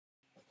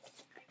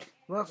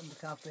Welcome to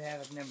Comfy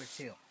Havoc number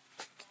 2.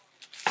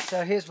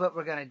 So here's what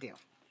we're going to do.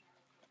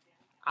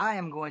 I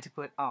am going to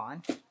put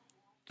on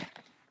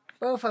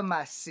both of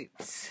my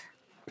suits.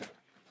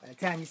 By the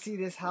time you see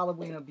this,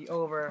 Halloween will be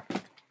over,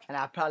 and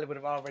I probably would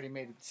have already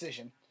made a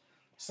decision.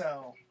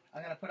 So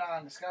I'm going to put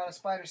on the Scarlett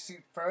Spider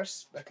suit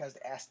first, because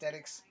the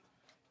aesthetics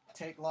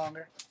take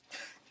longer.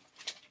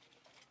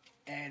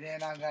 And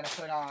then I'm going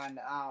to put on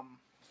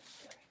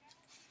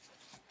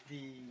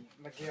the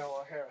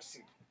Miguel O'Hara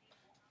suit.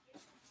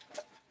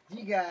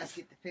 You guys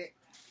get to pick.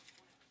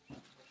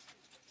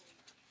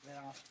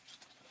 Well,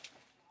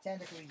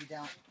 technically you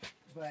don't,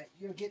 but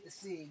you'll get to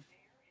see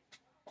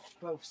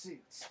both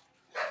suits.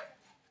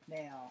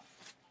 Now,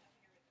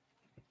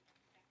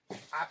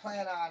 I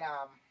plan on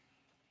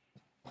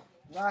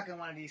rocking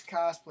one of these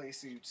cosplay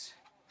suits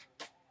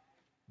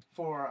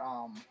for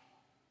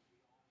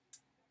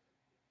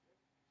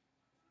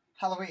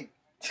Halloween.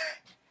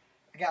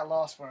 I got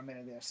lost for a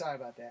minute there. Sorry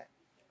about that.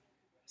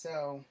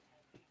 So,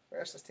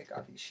 first let's take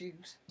off these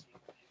shoes.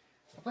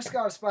 I put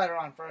Scarlet Spider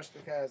on first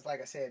because,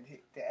 like I said,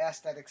 the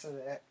aesthetics of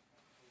that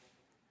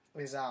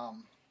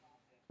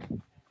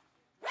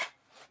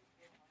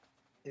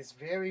is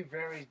very,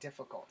 very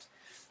difficult.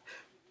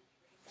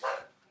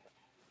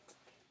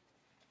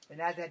 They're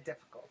not that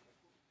difficult.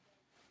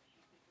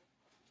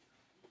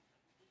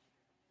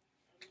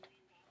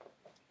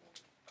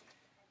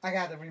 I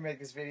got to remake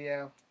this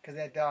video because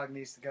that dog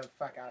needs to go the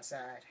fuck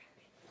outside.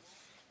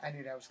 I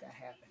knew that was going to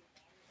happen.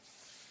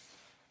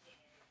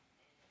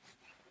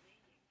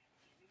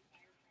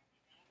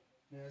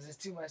 There's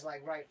just too much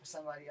like right for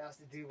somebody else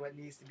to do what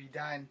needs to be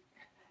done,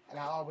 and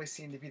I always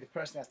seem to be the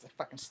person that has to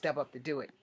fucking step up to do it.